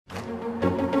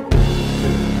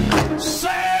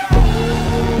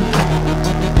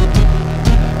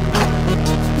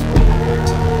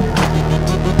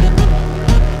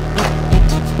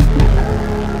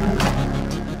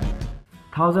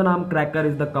Thousand Arm Cracker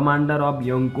is the commander of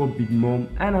Yonko Big Mom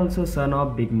and also son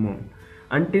of Big Mom.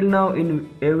 Until now, in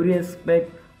every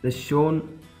aspect, the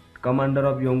shown commander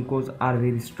of Yonkos are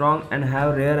very strong and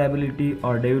have rare ability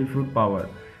or devil fruit power.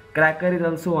 Cracker is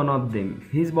also one of them.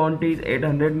 His bounty is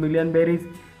 800 million berries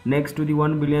next to the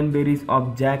 1 billion berries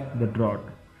of Jack the Drought.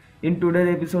 In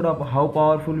today's episode of how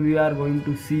powerful we are going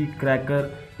to see Cracker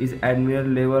is admiral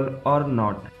level or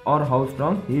not, or how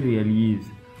strong he really is.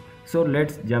 So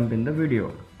let's jump in the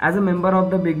video. As a member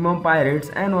of the Big Mom Pirates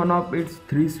and one of its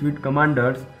 3 sweet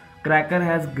commanders, Cracker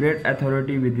has great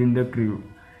authority within the crew.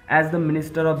 As the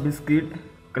Minister of Biscuit,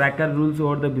 Cracker rules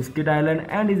over the Biscuit Island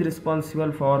and is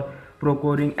responsible for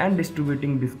procuring and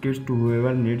distributing biscuits to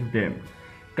whoever needs them.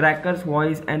 Cracker's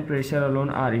voice and pressure alone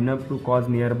are enough to cause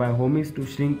nearby homies to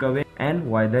shrink away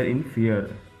and wither in fear,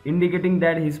 indicating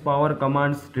that his power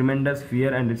commands tremendous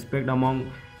fear and respect among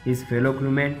his fellow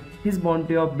crewmen. His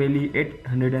bounty of barely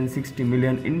 860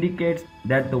 million indicates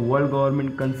that the world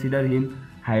government consider him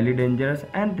highly dangerous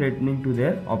and threatening to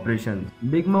their operations.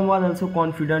 Big Mom was also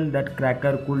confident that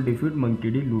Cracker could defeat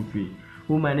Monkey D. Luffy,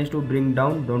 who managed to bring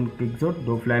down Don Quixote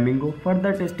do Flamingo,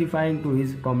 further testifying to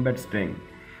his combat strength.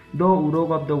 Though Uruk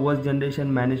of the worst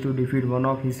generation managed to defeat one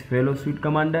of his fellow sweet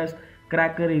commanders,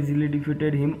 Cracker easily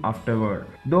defeated him afterward.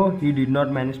 Though he did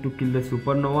not manage to kill the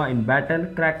supernova in battle,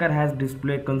 Cracker has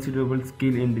displayed considerable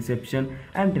skill in deception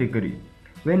and trickery.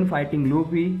 When fighting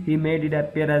Luffy, he made it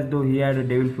appear as though he had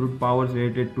devil fruit powers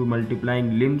related to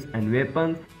multiplying limbs and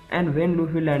weapons, and when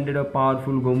Luffy landed a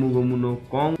powerful Gomu Gomu no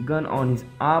Kong gun on his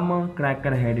armor,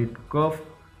 Cracker had it cough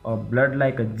of blood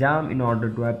like a jam in order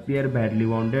to appear badly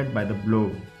wounded by the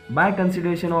blow. By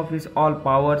consideration of his all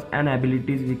powers and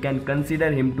abilities, we can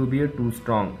consider him to be too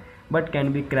strong. But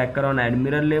can be Cracker on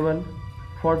admiral level?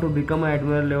 For to become an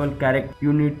admiral level character,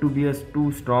 you need to be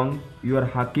too strong. Your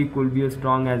haki could be as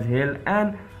strong as hell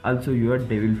and also your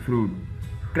devil fruit.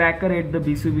 Cracker ate the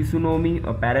Bisu Bisu no Mi,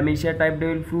 a paramecia type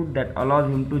devil fruit that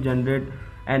allows him to generate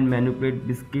and manipulate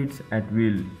biscuits at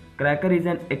will. Cracker is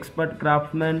an expert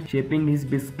craftsman, shaping his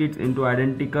biscuits into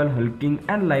identical, hulking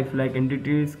and lifelike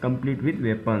entities complete with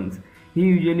weapons. He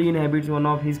usually inhabits one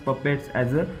of his puppets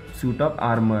as a suit of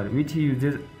armor, which he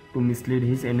uses to mislead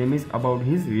his enemies about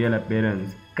his real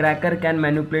appearance. Cracker can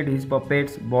manipulate his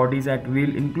puppets' bodies at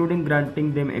will, including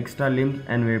granting them extra limbs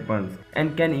and weapons,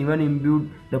 and can even imbue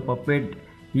the puppet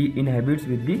he inhabits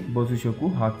with the Bosushoku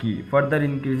Haki, further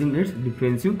increasing its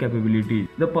defensive capabilities.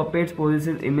 The puppet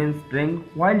possesses immense strength.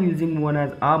 While using one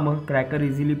as armor, Cracker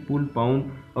easily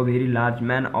pound a very large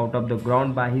man out of the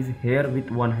ground by his hair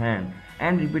with one hand,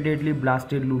 and repeatedly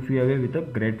blasted Luffy away with a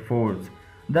great force.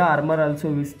 The armor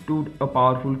also withstood a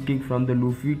powerful kick from the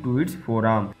Luffy to its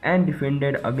forearm and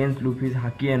defended against Luffy's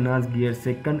Haki enhanced Gear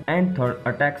 2nd and 3rd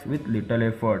attacks with little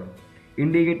effort.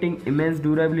 Indicating immense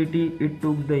durability, it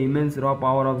took the immense raw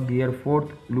power of Gear 4th,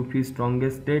 Luffy's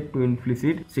strongest state, to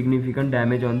inflict significant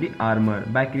damage on the armor.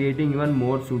 By creating even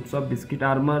more suits of biscuit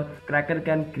armor, Cracker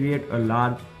can create a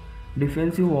large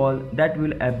defensive wall that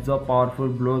will absorb powerful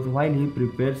blows while he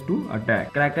prepares to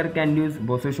attack. Cracker can use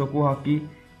Bosushoku Haki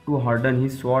to harden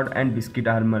his sword and biscuit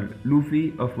armor.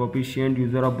 Luffy, a proficient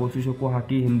user of Bosushoku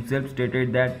Haki, himself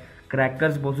stated that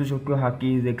Cracker's Bosushoku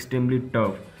Haki is extremely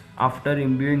tough. After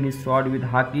imbuing his sword with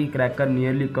Haki, Cracker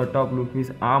nearly cut off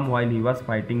Luffy's arm while he was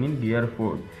fighting in Gear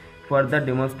 4, further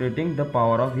demonstrating the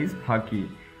power of his Haki.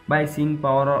 By seeing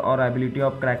power or ability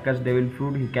of Cracker's devil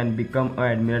fruit, he can become an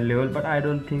admiral level, but I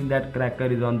don't think that Cracker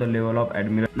is on the level of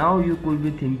admiral. Now you could be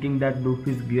thinking that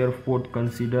Luffy's Gear 4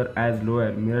 considered as low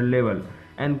admiral level,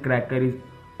 and Cracker is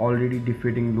already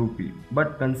defeating Luffy.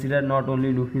 But consider not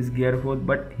only Luffy's Gear 4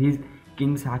 but his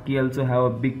King's Haki also have a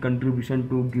big contribution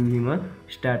to give him a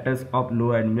status of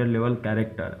low admiral level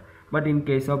character. But in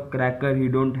case of Cracker, he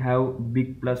don't have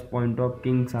big plus point of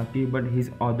King's Haki, but his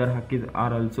other Hakis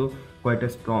are also quite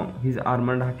strong. His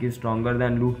armored Haki is stronger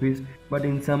than Luffy's, but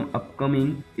in some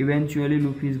upcoming, eventually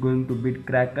Luffy is going to beat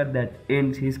Cracker. That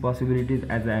ends his possibilities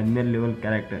as an admiral level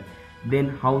character. Then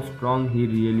how strong he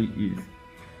really is.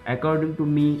 According to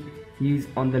me, he is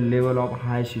on the level of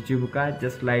High Shichibukai,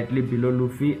 just slightly below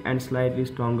Luffy and slightly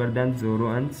stronger than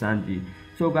Zoro and Sanji.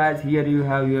 So guys, here you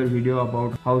have your video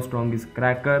about how strong is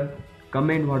Cracker.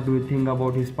 Comment what do you think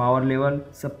about his power level,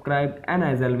 subscribe, and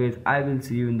as always I will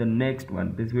see you in the next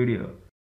one. This video.